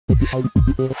Hello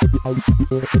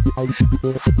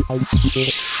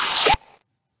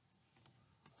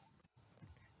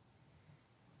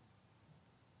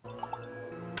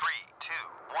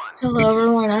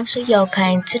everyone, I'm Yokai,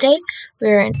 and today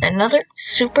we're in another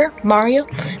Super Mario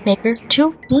Maker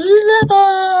 2 level!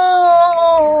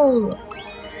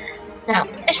 Now,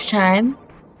 this time,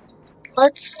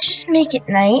 let's just make it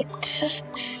night, just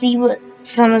see what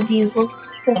some of these look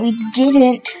that we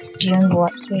didn't do in the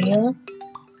last video.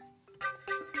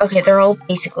 Okay, they're all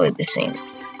basically the same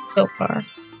so far.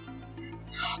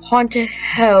 Haunted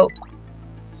house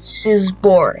is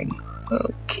boring.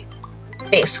 Okay,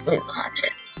 basically the haunted.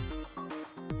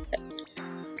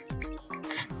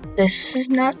 This is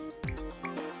not.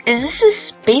 Is this a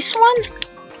space one?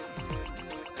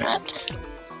 Not.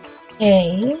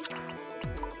 Okay.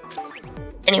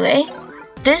 Anyway,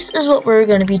 this is what we're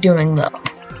gonna be doing though.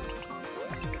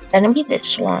 Gonna be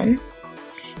this one.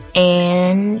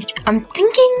 And I'm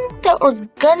thinking that we're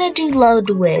gonna do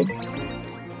Ludwig.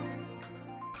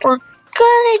 We're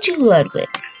gonna do Ludwig.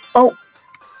 Oh!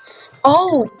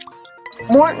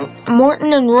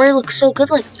 Morton and Roy look so good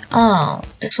like. Oh,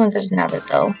 this one doesn't have it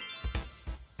though.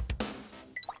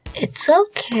 It's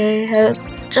okay. I was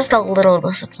just a little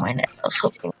disappointed. I was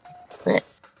hoping for it.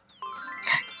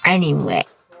 Anyway.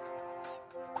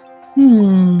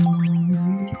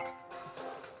 Super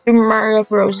Mario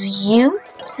Bros. U.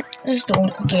 This is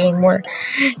the game we're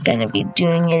gonna be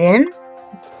doing it in.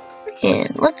 And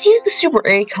let's use the Super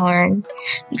Acorn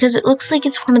because it looks like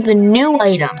it's one of the new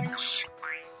items.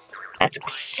 That's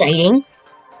exciting.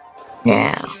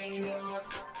 Now,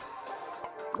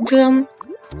 jump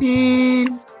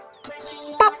and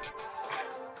pop.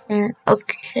 And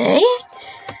okay.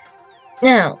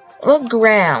 Now, what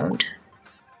ground?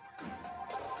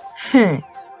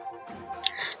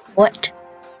 What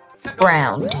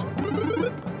ground?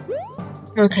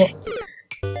 Okay.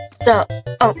 So,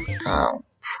 oh.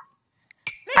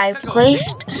 I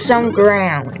placed some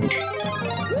ground,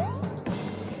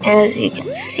 as you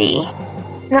can see.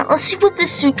 Now let's see what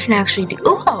this suit can actually do.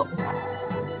 Oh,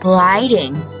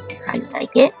 gliding. I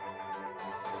like it.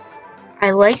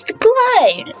 I like the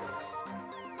glide.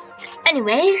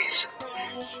 Anyways,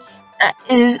 that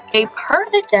is a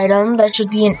perfect item that should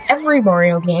be in every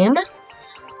Mario game.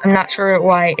 I'm not sure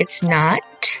why it's not.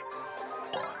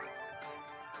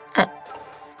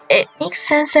 It makes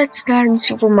sense that's not in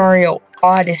Super Mario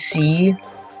Odyssey.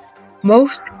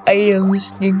 Most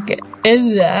items didn't get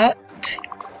in that.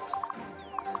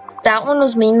 That one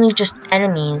was mainly just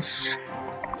enemies.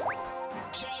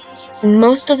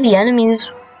 Most of the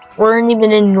enemies weren't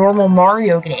even in normal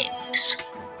Mario games.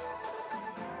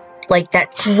 Like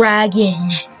that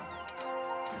dragon.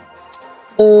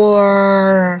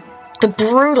 Or the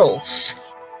Brutals.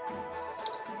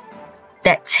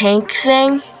 That tank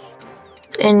thing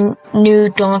in New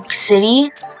Donk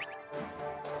City.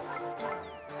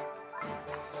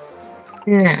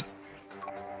 No.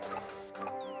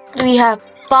 We have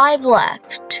 5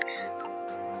 left.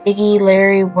 Iggy,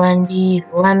 Larry, Wendy,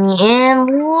 Lemmy, and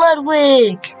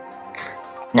Ludwig.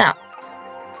 Now,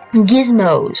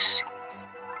 gizmos.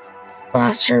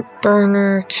 Blaster,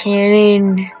 burner,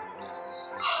 cannon.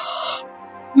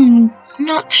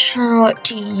 Not sure what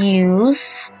to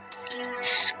use.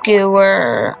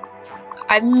 Skewer.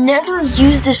 I've never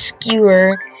used a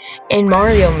skewer in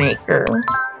Mario Maker.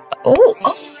 Oh,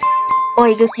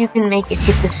 I guess you can make it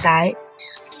hit the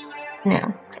sides.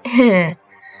 No.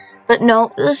 But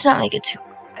no, let's not make it too.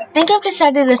 I think I've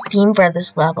decided a theme for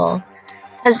this level.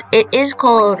 Because it is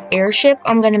called Airship.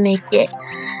 I'm gonna make it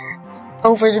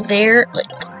over there,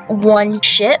 like, one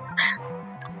ship.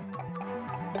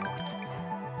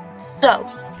 So,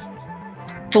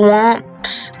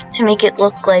 swamps to make it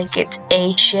look like it's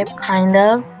a ship, kind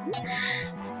of.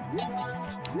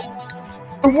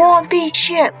 A swampy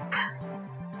ship.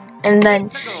 And then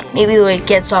maybe the way it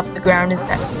gets off the ground is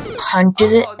that it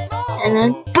punches it, and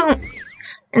then boom,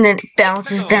 and then it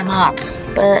bounces them up.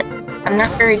 But I'm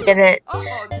not very good at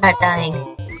not dying.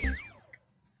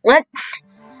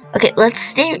 Okay, let's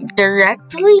stay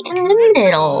directly in the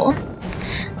middle.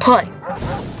 Put.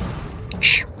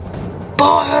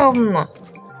 Boom.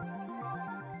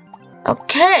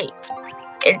 Okay,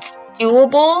 it's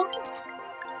doable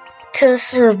to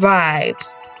survive.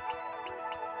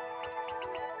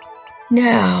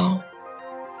 Now,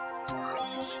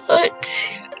 but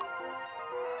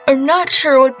I'm not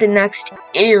sure what the next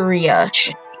area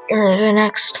should be, or the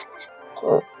next.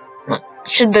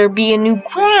 Should there be a new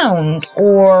ground,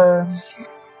 or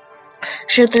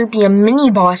should there be a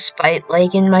mini boss fight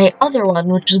like in my other one,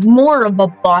 which is more of a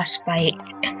boss fight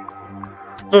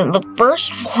than the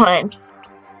first one?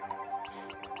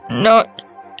 not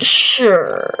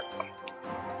sure.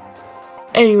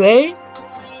 Anyway,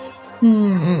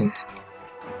 cling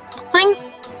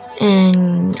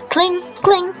and cling,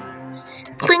 cling,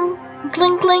 cling,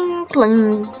 cling, cling,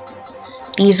 cling.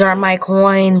 These are my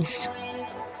coins.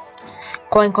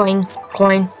 Coin, coin,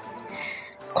 coin,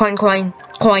 coin, coin,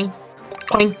 coin,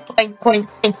 coin, coin, coin,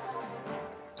 coin,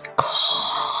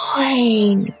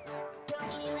 coin.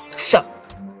 So.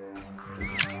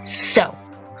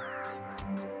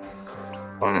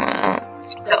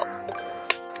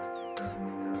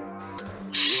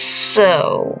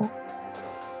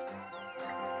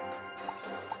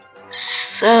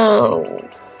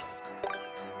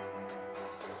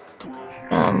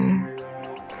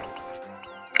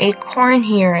 Acorn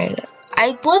here.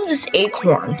 I love this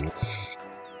acorn.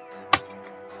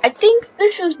 I think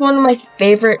this is one of my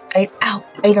favorite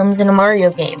items in a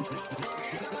Mario game.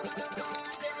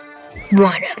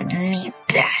 One of the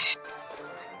best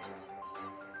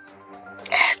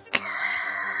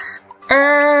ever.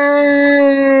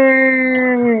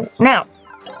 Now,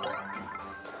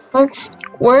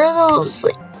 where are those,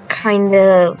 like, kind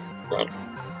of, like,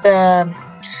 the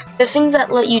things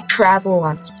that let you travel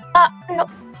on? No,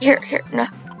 here, no.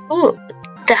 Ooh,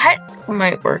 that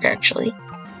might work, actually.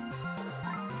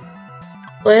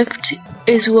 Lift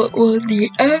is what was the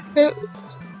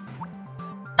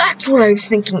that's what I was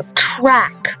thinking.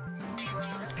 Track.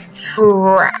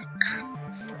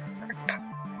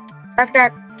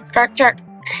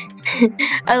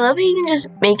 I love how you can just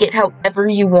make it however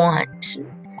you want.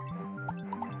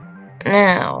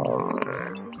 Now,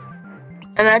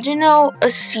 imagine how a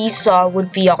seesaw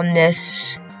would be on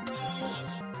this.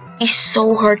 It'd be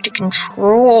so hard to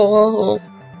control.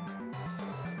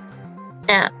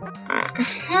 Now,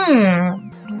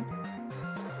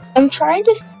 I'm trying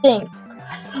to think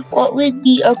what would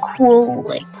be a cool,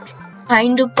 like,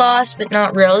 kind of boss, but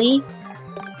not really.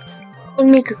 Would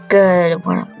make a good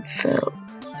one. So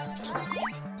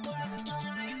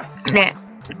now,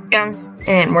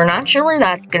 and we're not sure where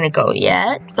that's gonna go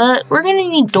yet, but we're gonna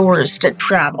need doors to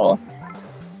travel.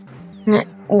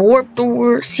 Warp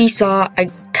door, seesaw. I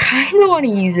kind of want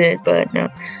to use it, but no.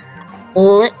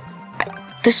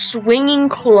 The swinging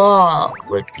claw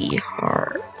would be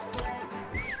hard.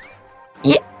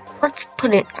 Yeah, let's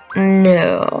put it.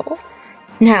 No.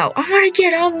 Now I want to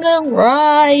get on the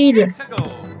ride.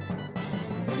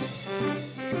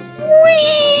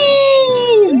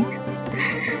 Whee!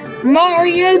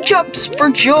 Mario jumps for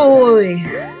joy.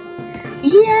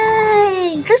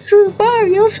 Yay! This is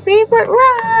Mario's favorite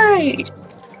ride.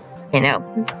 You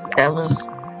know, that was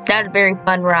not a very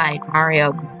fun ride,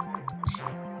 Mario.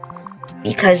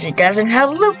 Because it doesn't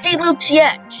have loopy-loops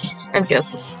yet. I'm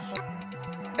joking.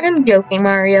 I'm joking,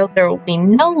 Mario. There will be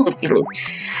no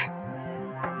loopy-loops.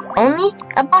 Only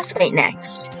a boss fight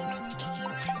next.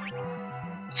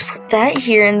 Let's put that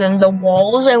here, and then the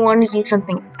walls, I want to do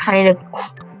something kind of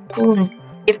cool and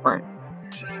different.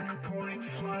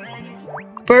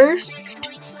 First,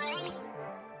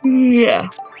 yeah.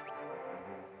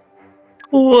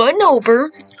 1 over.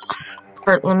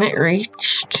 Heart limit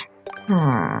reached.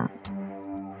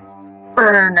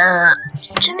 Burner.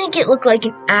 To make it look like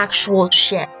an actual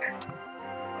ship.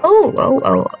 Oh.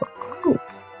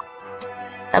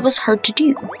 That was hard to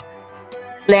do.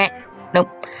 Blank. Nope.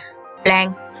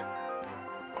 Blank.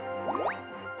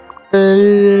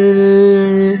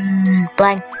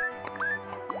 Blank.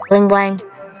 Blank. Blank.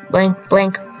 Blank.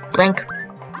 Blank. Blank.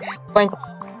 Blank.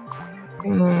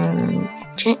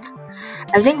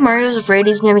 I think Mario's afraid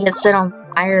he's gonna get set on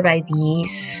fire by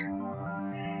these.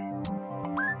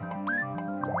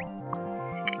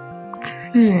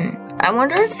 I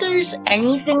wonder if there's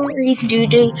anything that you can do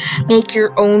to make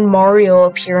your own Mario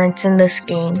appearance in this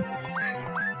game.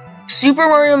 Super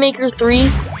Mario Maker 3,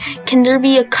 can there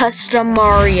be a custom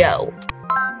Mario?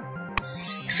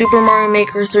 Super Mario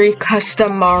Maker 3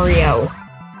 custom Mario.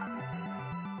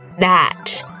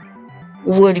 That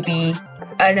would be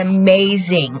an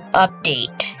amazing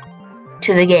update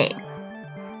to the game.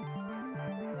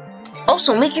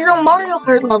 Also, make your own Mario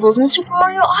Kart levels and Super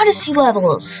Mario Odyssey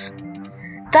levels.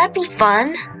 That'd be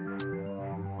fun.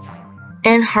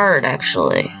 And hard,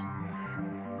 actually.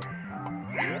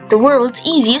 The world's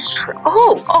easiest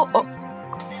oh.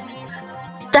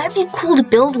 That'd be cool to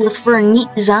build with for a neat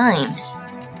design.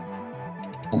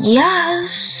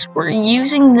 Yes, we're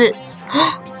using this.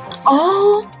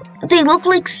 Oh, they look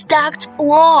like stacked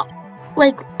block.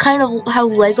 Like, kind of how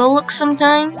Lego looks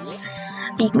sometimes.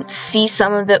 You can see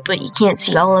some of it, but you can't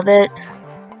see all of it.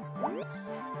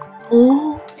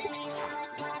 Oh.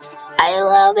 I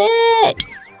love it!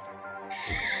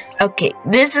 Okay,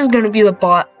 this is gonna be the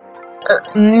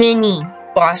mini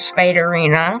boss fight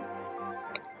arena.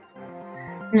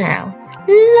 Now,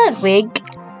 Ludwig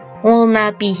will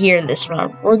not be here this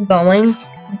round. We're going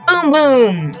Boom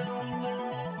Boom.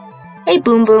 Hey,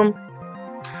 Boom Boom.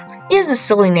 He has a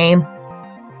silly name.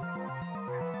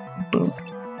 Boom.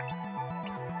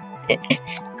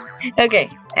 Okay,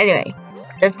 anyway.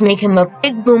 Let's make him a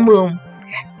big Boom Boom.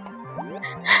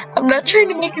 I'm not trying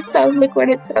to make it sound like what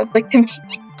it sounds like to me.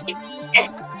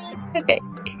 Okay.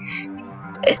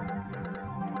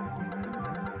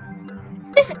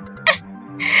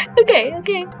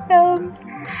 Okay.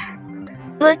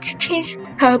 Let's change the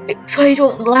topic so I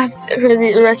don't laugh for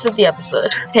the rest of the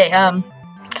episode. Okay,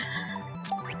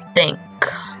 think.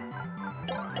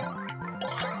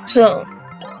 So,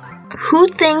 who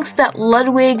thinks that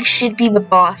Ludwig should be the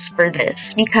boss for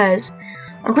this? Because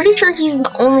I'm pretty sure he's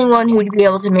the only one who would be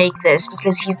able to make this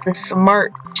because he's the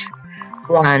smart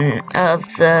one of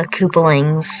the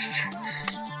Koopalings.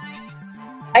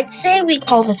 I'd say we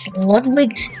call this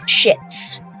Ludwig's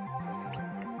Ships.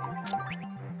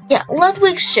 Yeah,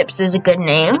 Ludwig's Ships is a good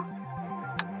name.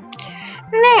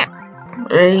 Now,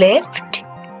 lift?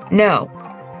 No.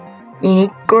 You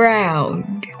need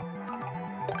ground.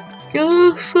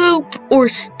 Slope or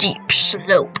steep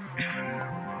slope.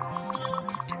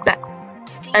 That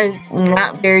is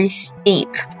not very steep.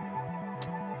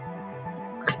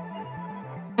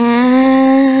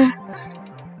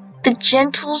 The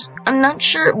gentles, I'm not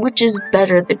sure which is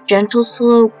better, the gentle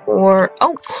slope or,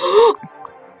 oh!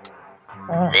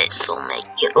 This'll make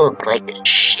it look like a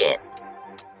shit.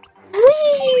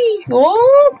 Whee!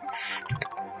 Oh!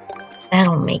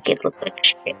 That'll make it look like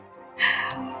shit.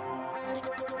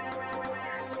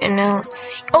 And now let's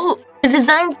see. Oh, the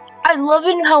design, I love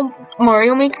it how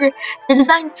Mario Maker, the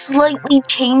design slightly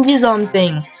changes on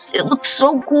things. It looks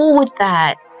so cool with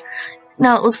that.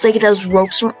 Now it looks like it has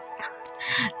ropes.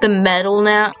 The metal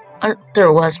now,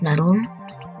 there was metal.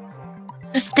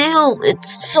 Still,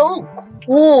 it's so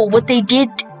cool what they did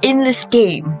in this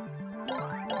game.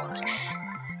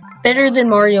 Better than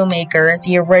Mario Maker,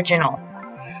 the original.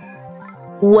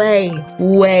 Way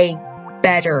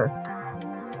better.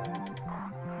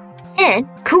 And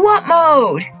co-op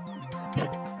mode.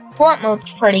 Co-op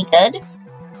mode's pretty good.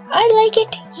 I like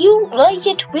it. You like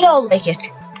it. We all like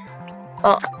it.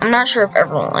 Well, I'm not sure if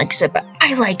everyone likes it, but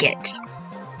I like it.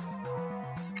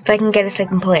 If I can get a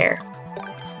second player.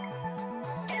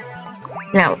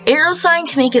 Now, arrow sign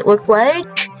to make it look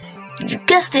like, you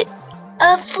guessed it,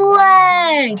 a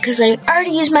flag! Because I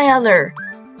already used my other.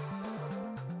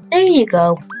 There you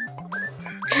go.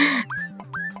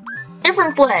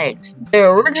 Different flags. The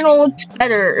original looks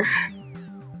better.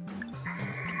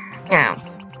 Now,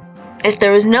 if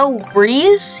there was no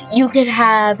breeze, you could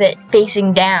have it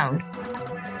facing down.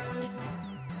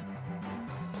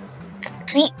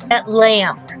 See, that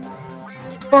lamp.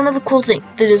 It's one of the cool things.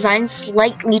 The design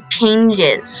slightly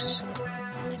changes.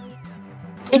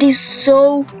 It is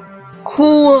so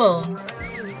cool.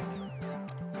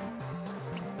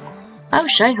 How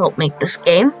should I help make this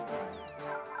game?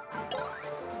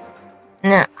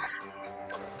 No.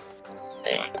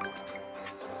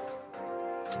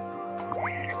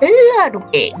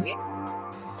 Ludwig.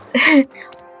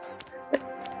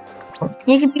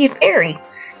 He could be a fairy.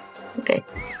 Okay.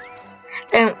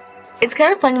 And it's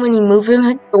kind of funny when you move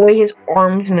him, the way his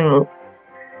arms move.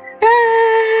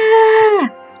 Ah!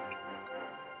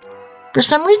 For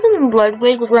some reason,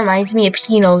 Ludwig reminds me of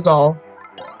He Knows All.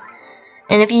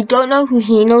 And if you don't know who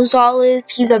He Knows All is,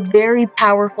 he's a very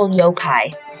powerful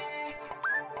yokai.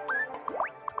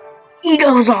 He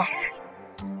knows all.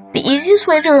 The easiest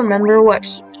way to remember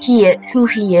who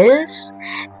he is,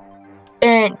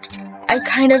 and I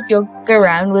kind of joke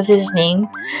around with his name.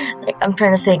 Like, I'm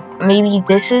trying to think, maybe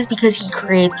this is because he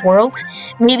creates worlds.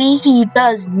 Maybe he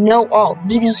does know all.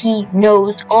 Maybe he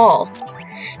knows all.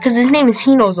 Because his name is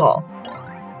He Knows All.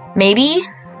 Maybe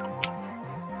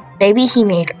he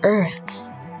made Earth.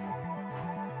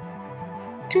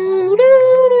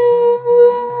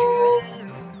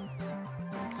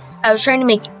 I was trying to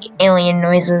make alien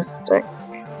noises, but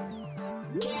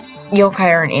yokai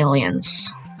aren't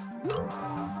aliens.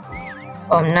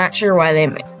 Well, I'm not sure why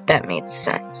that made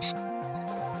sense.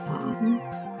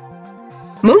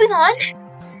 Moving on.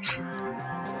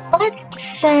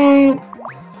 Let's I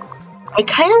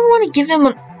kind of want to give him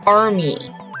an army.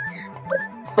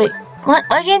 Wait, what?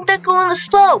 Why can't that go on the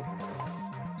slope?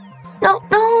 No,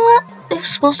 it was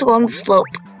supposed to go on the slope.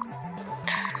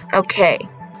 Okay.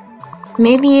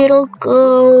 Maybe it'll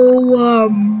go,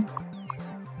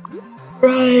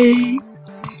 right.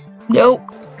 Nope.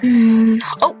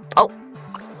 Oh.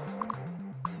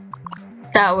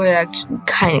 That would actually be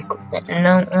kind of cool.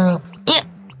 No. Yeah.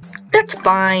 That's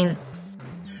fine.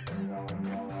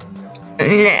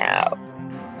 No.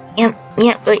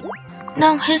 Yep, wait.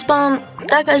 No, his bomb,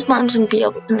 that guy's bomb's gonna be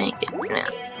able to make it. No.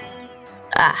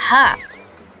 Aha!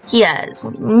 He has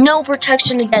no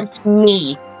protection against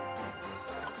me.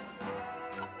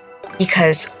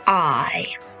 Because I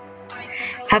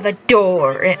have a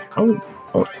door. And, oh,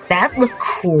 that looked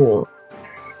cool.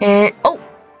 And, oh!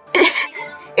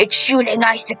 It's shooting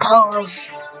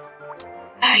icicles.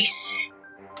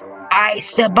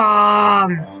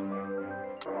 Ice-bomb.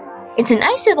 It's an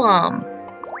ice-bomb.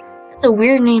 That's a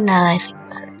weird name now that I think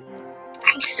about it.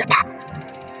 Ice-bomb.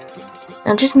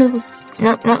 Now just move.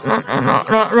 No.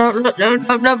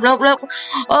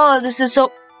 Oh, this is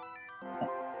so.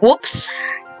 Whoops.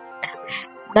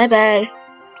 My bad.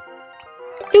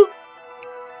 Doop.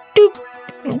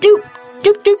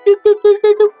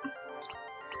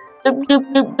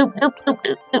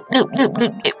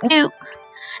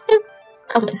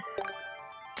 Okay.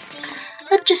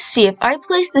 Let's just see if I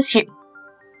place this here.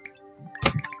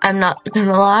 I'm not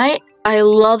gonna lie, I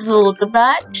love the look of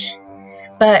that,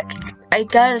 but I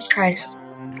gotta try. It's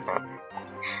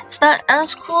not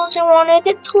as cool as I wanted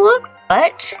it to look,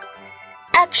 but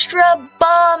extra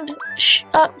bombs,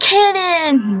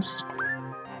 cannons!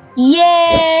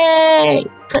 Yay!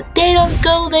 But they don't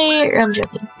go there. I'm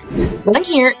joking. One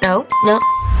here. No.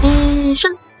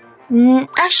 Sure.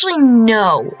 Actually,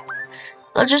 no.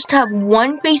 I'll just have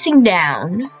one facing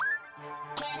down,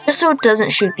 just so it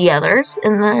doesn't shoot the others,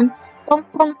 and then boom,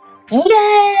 boom.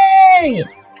 Yay!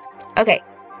 Okay.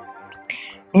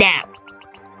 Now,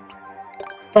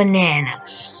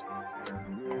 bananas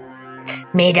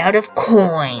made out of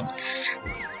coins.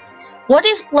 What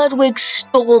if Ludwig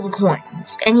stole the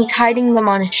coins and he's hiding them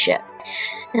on his ship?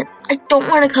 And I don't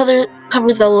want to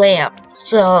cover the lamp,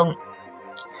 so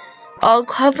I'll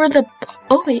cover the.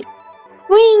 Oh wait,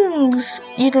 wings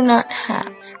you do not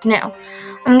have. Now,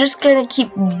 I'm just gonna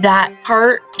keep that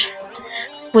part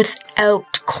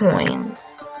without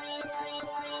coins.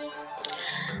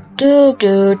 Do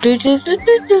do do do do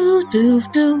do do do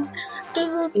do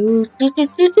do do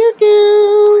do do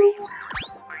do.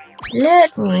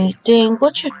 Let me think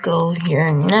what should go here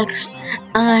next.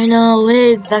 I know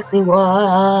exactly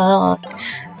what.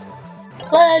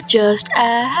 Let's just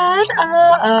add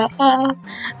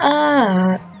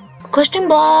question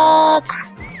block.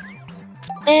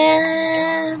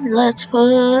 And let's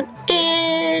put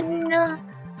in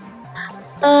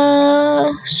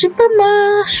super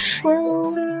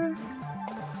mushroom.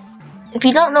 If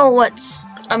you don't know what's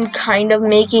I'm kind of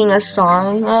making a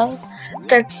song of,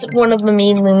 that's one of the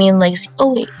main Lumion legacy.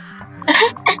 Oh wait.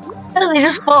 They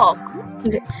just fall.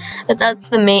 Okay. But that's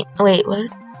the main wait, what?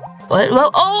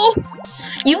 Oh,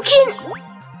 you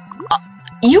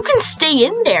can stay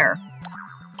in there.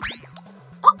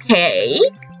 Okay.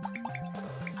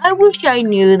 I wish I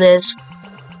knew this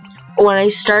when I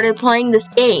started playing this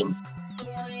game.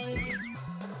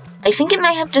 I think it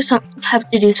might have to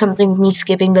do something with me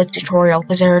skipping the tutorial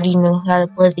because I already know how to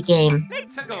play the game.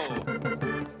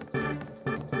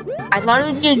 I thought it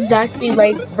would be exactly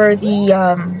like for the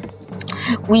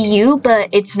Wii U, but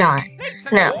it's not.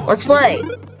 Now, let's play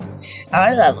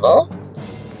our level,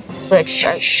 which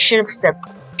I should have said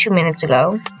 2 minutes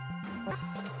ago.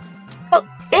 Oh,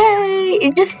 yay!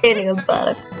 It's just standing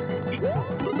above.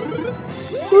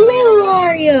 Little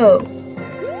Mario!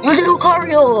 Little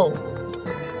Mario!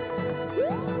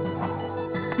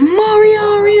 Mario!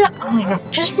 Oh my god,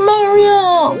 just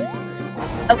Mario!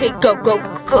 Okay, go!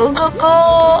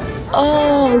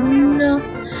 Oh no.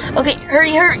 Okay,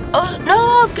 hurry! Oh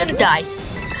no, I'm gonna die.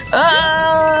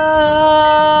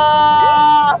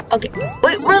 Okay,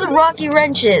 wait, where are the rocky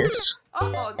wrenches?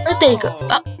 Where'd they go?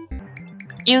 Oh,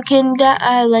 you can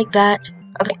die like that.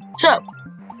 Okay, so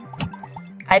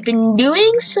I've been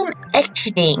doing some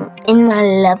editing in my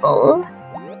level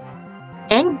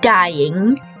and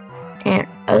dying. And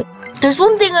there's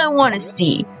one thing I want to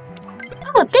see.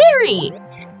 Oh, a fairy!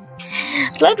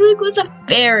 Ludwig was a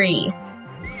fairy.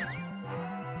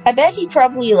 I bet he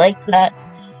probably liked that.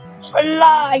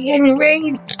 Fly and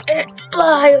rain and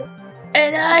fly,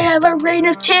 and I have a reign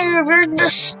of terror in the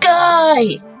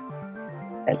sky.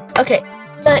 Okay,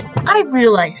 but I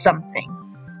realized something.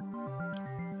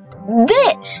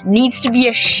 This needs to be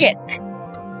a ship,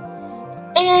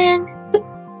 and the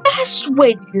best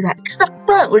way to do that, because the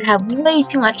front would have way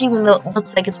too much, even though it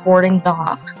looks like it's boarding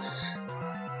dock.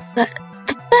 But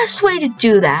the best way to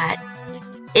do that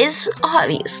is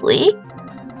obviously,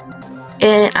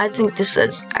 and I think this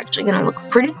is actually gonna look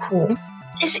pretty cool,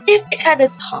 is if it had a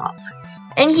top,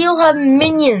 and he'll have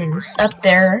minions up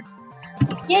there.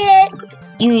 Yeah,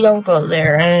 you don't go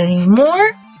there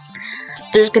anymore.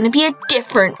 there's gonna be a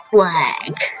different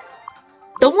flag.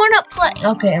 The 1-up flag.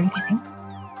 Okay, I'm kidding.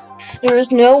 There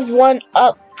is no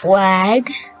 1-up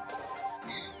flag.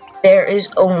 There is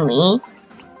only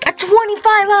a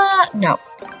 25-up. No.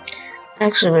 I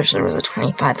actually wish there was a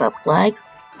 25-up flag.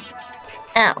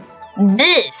 Now,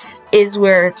 this is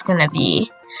where it's gonna be.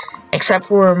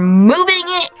 Except we're moving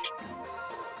it.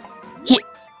 Here.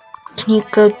 Can you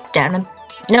go down a...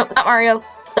 Nope, not Mario.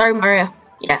 Sorry, Mario.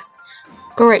 Yeah.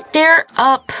 Go right there,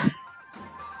 up.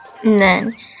 And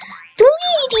then...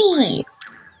 Luigi!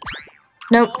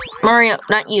 Nope, Mario,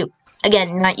 not you.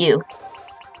 Again, not you.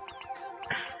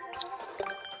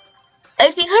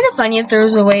 It'd be kind of funny if there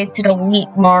was a way to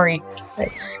delete Mario.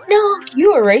 Like, no,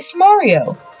 you erased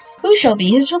Mario. Who shall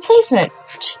be his replacement?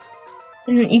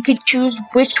 And you could choose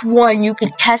which one you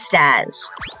could test as.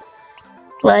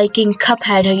 Like in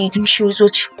Cuphead, how you can choose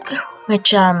which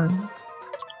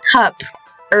cup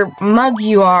or mug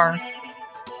you are.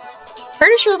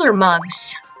 Pretty sure they're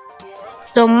mugs.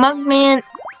 So Mugman,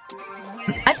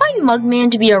 I find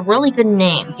Mugman to be a really good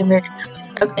name compared to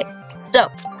Cuphead. Okay, so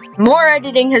more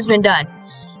editing has been done.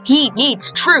 He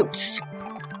needs troops.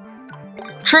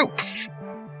 Troops.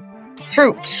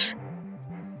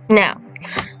 Now,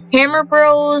 Hammer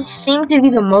Bros seem to be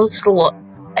the most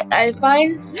I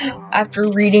find after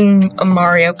reading a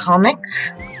Mario comic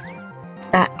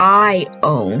that I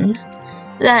own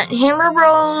that Hammer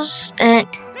Bros and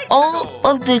all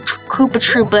of the Koopa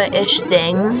Troopa-ish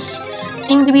things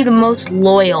seem to be the most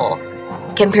loyal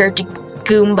compared to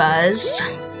Goombas.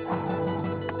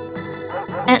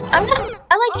 And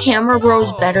I like Hammer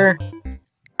Bros better,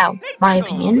 my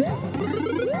opinion.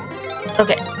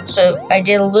 Okay, so I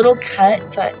did a little cut,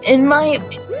 but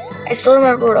I still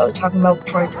remember what I was talking about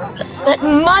before I did the cut. But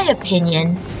in my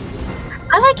opinion,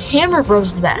 I like Hammer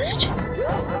Bros the best.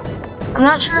 I'm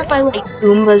not sure if I like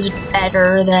Goombas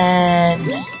better than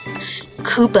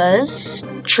Koopas,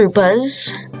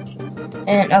 Troopas.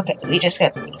 And okay, we just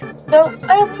got. So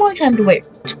I have more time to wait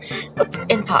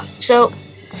and pop. So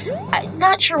I'm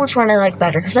not sure which one I like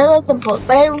better because I like them both,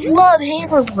 but I love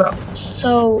Hammer Bros.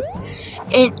 So,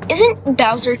 and isn't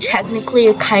Bowser technically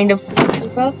a kind of Koopa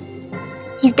Troopa?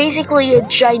 He's basically a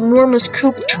ginormous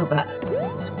Koopa Troopa.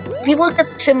 If you look at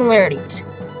the similarities,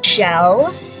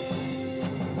 shell.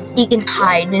 He can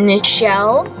hide in his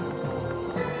shell.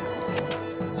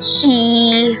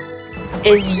 He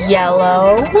is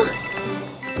yellow.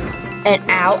 And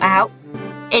ow.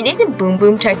 And isn't Boom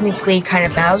Boom technically kind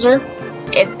of Bowser?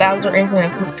 If Bowser isn't a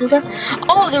Koopa Troopa.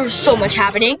 Oh, there's so much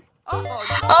happening.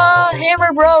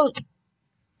 Hammer Bros.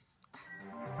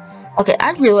 Okay,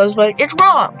 I realized what it's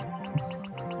wrong.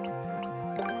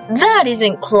 That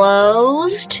isn't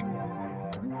closed.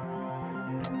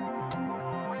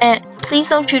 Please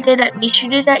don't shoot it at me.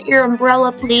 Shoot it at your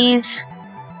umbrella, please.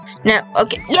 No,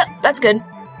 okay. Yep, that's good.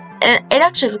 And it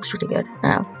actually looks pretty good.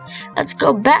 Now, let's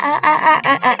go back.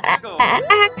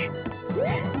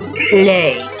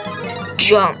 Play.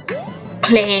 Jump.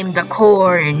 Claim the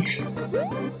corn.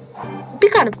 It'd be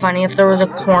kind of funny if there was a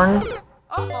corn.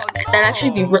 That'd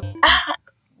actually be really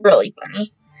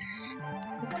funny.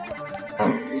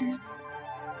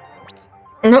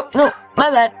 No, my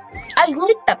bad. I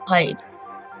like that pipe.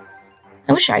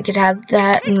 I wish I could have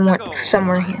that and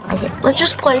somewhere here. Okay, let's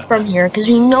just play from here because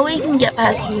we know we can get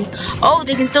past me. Oh,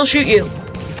 they can still shoot you.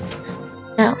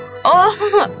 No. Oh!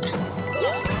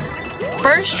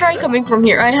 First try coming from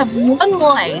here. I have 1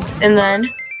 life, and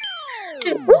then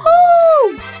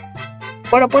woohoo!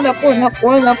 One up. Oh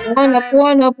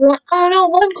no,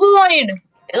 1 coin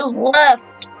is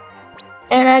left,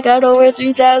 and I got over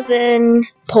 3,000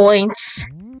 points.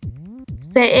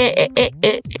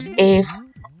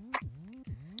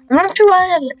 I'm not sure why I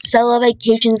have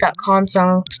sellavacations.com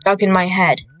song stuck in my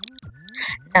head.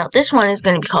 Now, this one is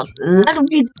going to be called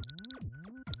Ludwig.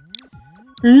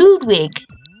 Ludwig.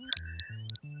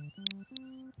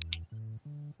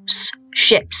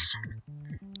 Ships.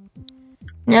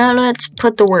 Now, let's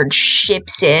put the word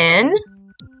ships in.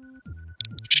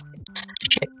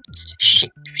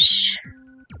 Ships.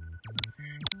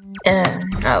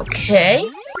 Okay.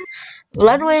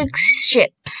 Ludwig's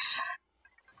ships.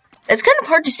 It's kind of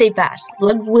hard to say fast.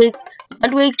 Ludwig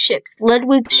ships.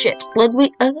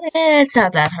 It's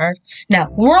not that hard. Now,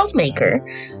 World Maker.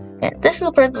 And this is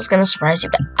the part that's going to surprise you,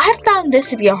 but I found this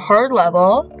to be a hard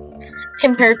level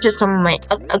compared to some of my...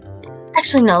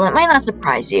 actually, no, that might not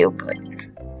surprise you, but...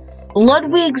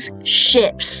 Ludwig's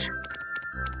ships.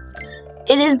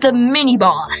 It is the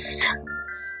mini-boss.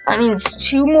 That means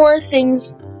 2 more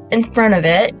things in front of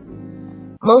it.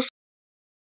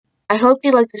 I hope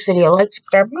you liked this video. Like,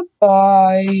 subscribe,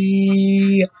 goodbye.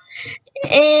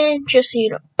 And just so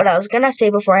you know, what I was gonna say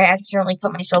before I accidentally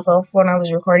cut myself off when I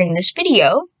was recording this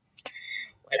video,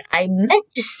 what I meant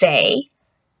to say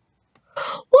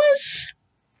was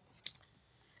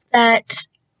that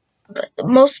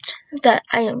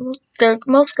they're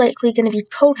most likely going to be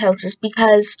toad houses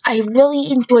because I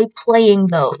really enjoy playing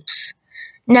those.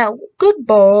 Now,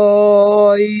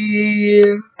 goodbye.